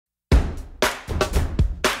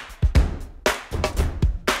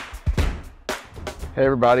Hey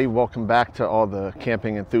everybody, welcome back to all the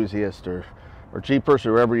camping enthusiasts or Jeepers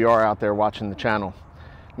or wherever you are out there watching the channel.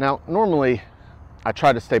 Now, normally I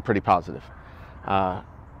try to stay pretty positive.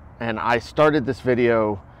 And I started this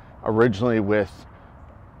video originally with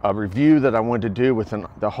a review that I wanted to do with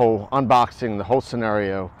the whole unboxing, the whole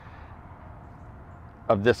scenario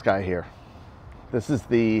of this guy here. This is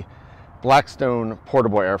the Blackstone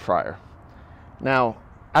portable air fryer. Now,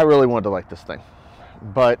 I really wanted to like this thing,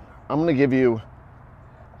 but I'm going to give you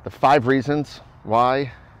the 5 reasons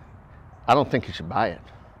why I don't think you should buy it.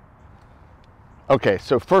 Okay,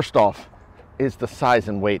 so first off is the size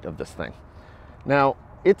and weight of this thing. Now,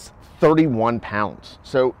 it's 31 pounds,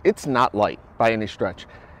 so it's not light by any stretch.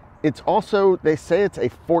 It's also, they say it's a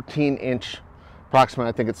 14-inch, approximately,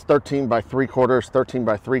 I think it's 13 by 3/4, 13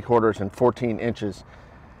 by 3/4, and 14 inches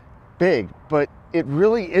big, but it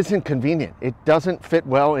really isn't convenient. It doesn't fit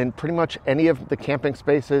well in pretty much any of the camping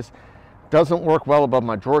spaces. Doesn't work well above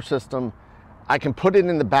my drawer system. I can put it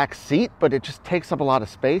in the back seat, but it just takes up a lot of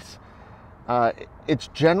space. It's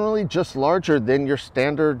generally just larger than your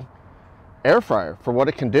standard air fryer for what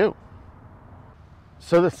it can do.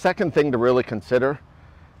 So the second thing to really consider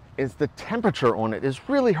is the temperature on it is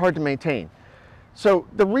really hard to maintain. So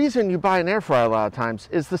the reason you buy an air fryer a lot of times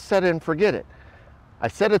is the set it and forget it. I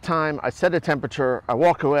set a time, I set a temperature, I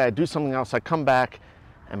walk away, I do something else, I come back,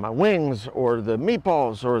 and my wings or the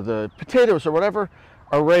meatballs or the potatoes or whatever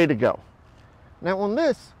are ready to go. Now on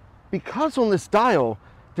this, because on this dial,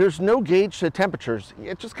 there's no gauge to temperatures,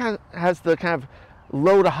 it just kind of has the kind of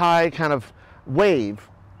low to high kind of wave.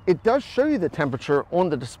 It does show you the temperature on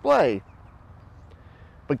the display,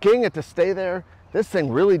 but getting it to stay there, this thing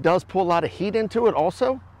really does pull a lot of heat into it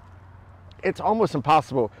also. It's almost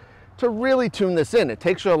impossible to really tune this in. It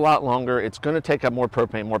takes you a lot longer. It's going to take up more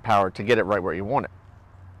propane, more power to get it right where you want it.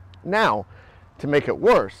 Now, to make it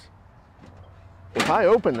worse, if I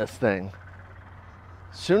open this thing,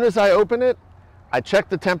 as soon as I open it, I check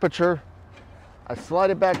the temperature, I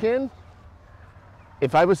slide it back in.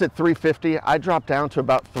 If I was at 350, I drop down to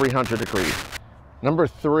about 300 degrees. Number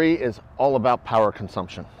 3 is all about power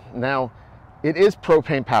consumption. Now, it is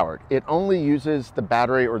propane powered. It only uses the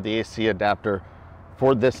battery or the AC adapter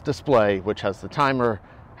for this display, which has the timer,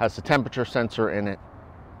 has the temperature sensor in it.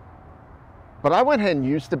 But I went ahead and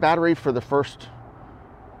used the battery for the first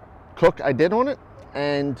cook I did on it,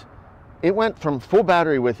 and it went from full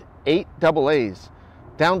battery with 8 AA's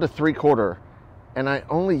down to 3/4, and I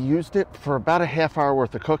only used it for about a half hour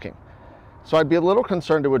worth of cooking. So I'd be a little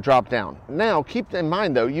concerned it would drop down. Now, keep in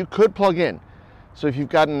mind though, you could plug in. So if you've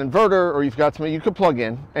got an inverter or you've got something, you could plug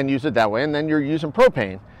in and use it that way, and then you're using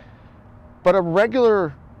propane. But a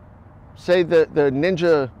regular, say the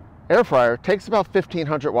Ninja air fryer takes about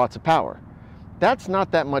 1500 watts of power. That's not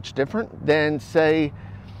that much different than, say,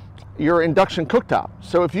 your induction cooktop.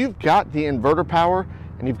 So if you've got the inverter power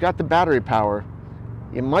and you've got the battery power,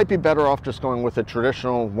 you might be better off just going with a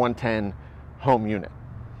traditional 110 home unit.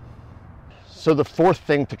 So the fourth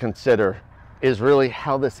thing to consider is really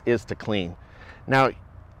how this is to clean. Now,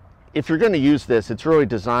 if you're going to use this, it's really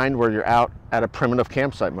designed where you're out at a primitive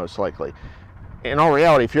campsite, most likely. In all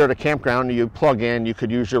reality, if you're at a campground, you plug in, you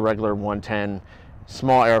could use your regular 110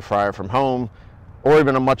 small air fryer from home, or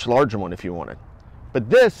even a much larger one if you wanted. But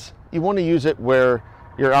this, you want to use it where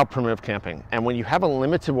you're out primitive camping. And when you have a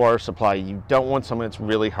limited water supply, you don't want something that's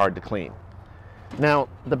really hard to clean. Now,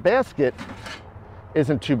 the basket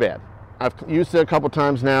isn't too bad. I've used it a couple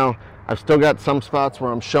times now. I've still got some spots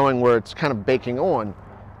where I'm showing where it's kind of baking on.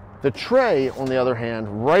 The tray, on the other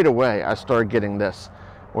hand, right away, I started getting this,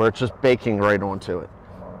 where it's just baking right onto it.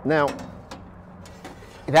 Now,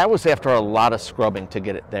 that was after a lot of scrubbing to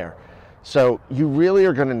get it there. So you really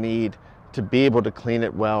are gonna need to be able to clean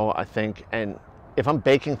it well, I think. And if I'm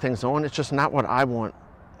baking things on, it's just not what I want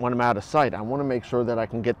when I'm out of sight. I wanna make sure that I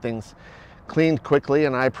can get things cleaned quickly,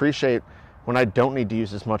 and I appreciate when I don't need to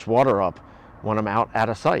use as much water up when I'm out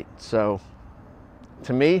of sight. So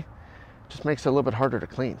to me, it just makes it a little bit harder to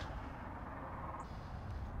clean.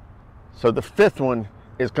 So the fifth one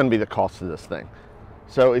is gonna be the cost of this thing.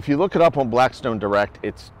 So if you look it up on Blackstone Direct,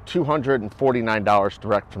 it's $249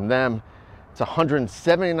 direct from them. It's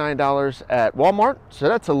 $179 at Walmart, so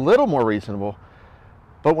that's a little more reasonable.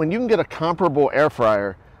 But when you can get a comparable air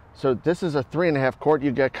fryer, so this is a 3.5 quart,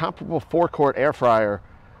 you get a comparable 4-quart air fryer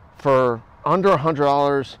for under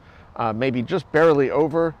 $100, maybe just barely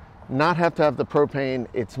over, not have to have the propane.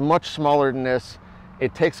 It's much smaller than this.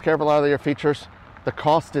 It takes care of a lot of your features. The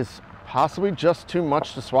cost is possibly just too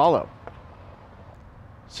much to swallow.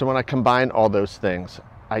 So when I combine all those things,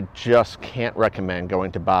 I just can't recommend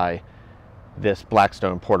going to buy this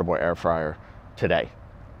Blackstone portable air fryer today.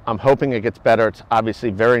 I'm hoping it gets better. It's obviously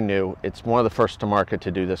very new. It's one of the first to market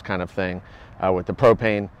to do this kind of thing with the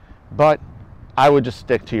propane, but I would just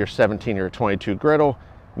stick to your 17 or 22 griddle,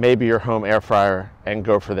 maybe your home air fryer, and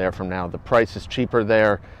go for there from now. The price is cheaper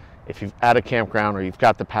there. If you've at a campground or you've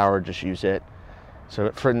got the power, just use it.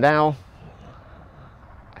 So for now,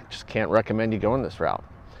 I just can't recommend you going this route.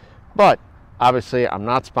 But obviously, I'm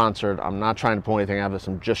not sponsored. I'm not trying to pull anything out of this.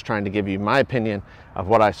 I'm just trying to give you my opinion of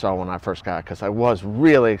what I saw when I first got it, because I was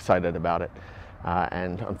really excited about it.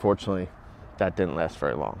 And unfortunately, that didn't last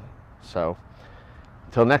very long. So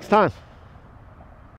until next time.